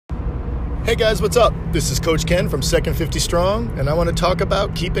Hey guys, what's up? This is Coach Ken from Second 50 Strong, and I want to talk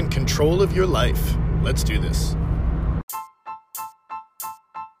about keeping control of your life. Let's do this.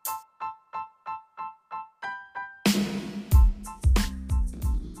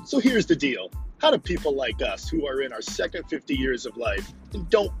 So here's the deal. How do people like us who are in our second 50 years of life and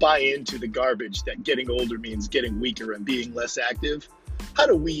don't buy into the garbage that getting older means getting weaker and being less active? How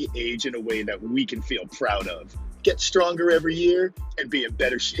do we age in a way that we can feel proud of? Get stronger every year and be in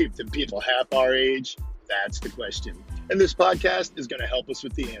better shape than people half our age? That's the question. And this podcast is going to help us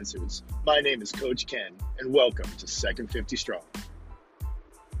with the answers. My name is Coach Ken, and welcome to Second 50 Strong.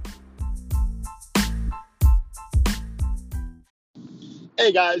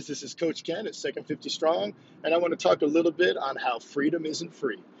 Hey guys, this is Coach Ken at Second 50 Strong, and I want to talk a little bit on how freedom isn't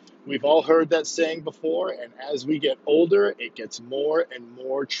free. We've all heard that saying before, and as we get older, it gets more and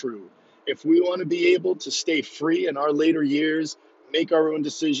more true. If we want to be able to stay free in our later years, make our own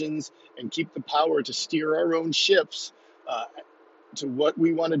decisions, and keep the power to steer our own ships to what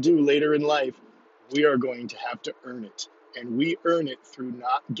we want to do later in life, we are going to have to earn it. And we earn it through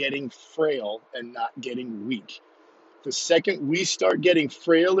not getting frail and not getting weak. The second we start getting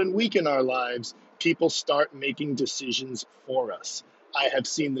frail and weak in our lives, people start making decisions for us. I have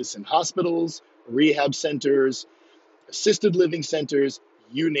seen this in hospitals, rehab centers, assisted living centers,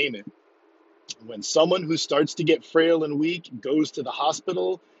 you name it. When someone who starts to get frail and weak goes to the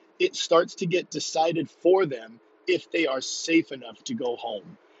hospital, it starts to get decided for them if they are safe enough to go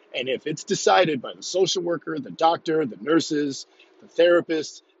home. And if it's decided by the social worker, the doctor, the nurses, the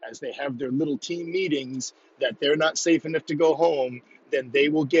therapists, as they have their little team meetings, that they're not safe enough to go home, then they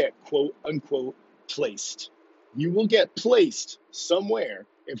will get, quote unquote, placed. You will get placed somewhere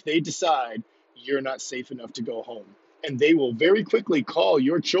if they decide you're not safe enough to go home. And they will very quickly call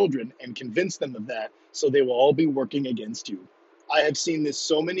your children and convince them of that, so they will all be working against you. I have seen this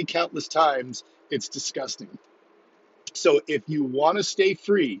so many countless times, it's disgusting. So if you want to stay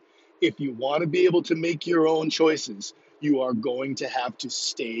free, if you want to be able to make your own choices, you are going to have to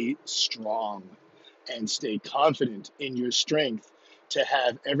stay strong and stay confident in your strength to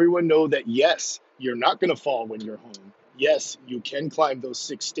have everyone know that, yes, you're not going to fall when you're home. Yes, you can climb those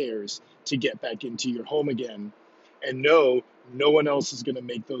 6 stairs to get back into your home again. And no one else is going to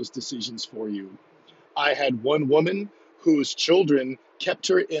make those decisions for you. I had one woman whose children kept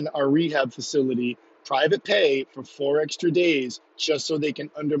her in our rehab facility, private pay, for 4 extra days just so they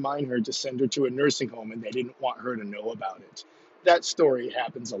can undermine her to send her to a nursing home, and they didn't want her to know about it. That story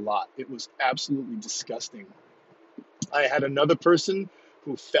happens a lot. It was absolutely disgusting. I had another person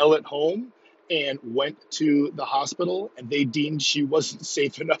who fell at home and went to the hospital, and they deemed she wasn't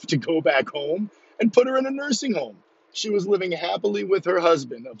safe enough to go back home and put her in a nursing home. She was living happily with her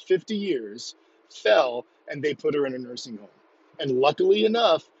husband of 50 years, fell, and they put her in a nursing home. And luckily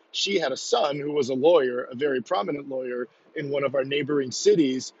enough, she had a son who was a lawyer, a very prominent lawyer in one of our neighboring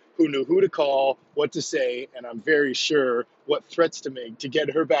cities, who knew who to call, what to say, and I'm very sure what threats to make to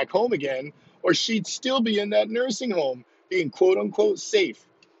get her back home again, or she'd still be in that nursing home being quote unquote safe.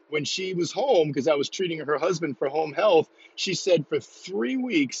 When she was home, because I was treating her husband for home health, she said for 3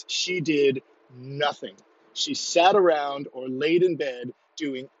 weeks she did nothing. She sat around or laid in bed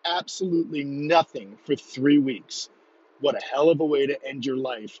doing absolutely nothing for 3 weeks. What a hell of a way to end your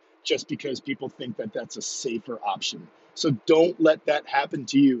life just because people think that that's a safer option. So don't let that happen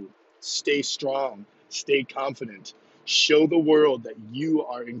to you. Stay strong, stay confident. Show the world that you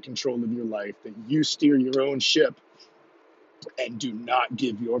are in control of your life, that you steer your own ship, and do not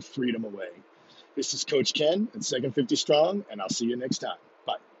give your freedom away. This is Coach Ken at Second 50 Strong, and I'll see you next time.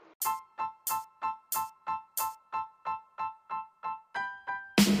 Bye.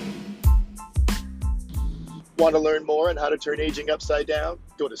 Want to learn more on how to turn aging upside down?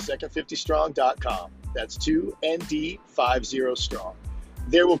 Go to second50strong.com. That's 2ND50 strong.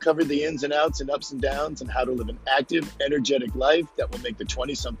 There we'll cover the ins and outs and ups and downs and how to live an active, energetic life that will make the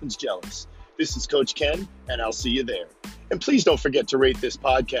 20-somethings jealous. This is Coach Ken, and I'll see you there. And please don't forget to rate this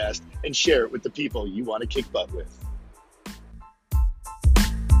podcast and share it with the people you want to kick butt with.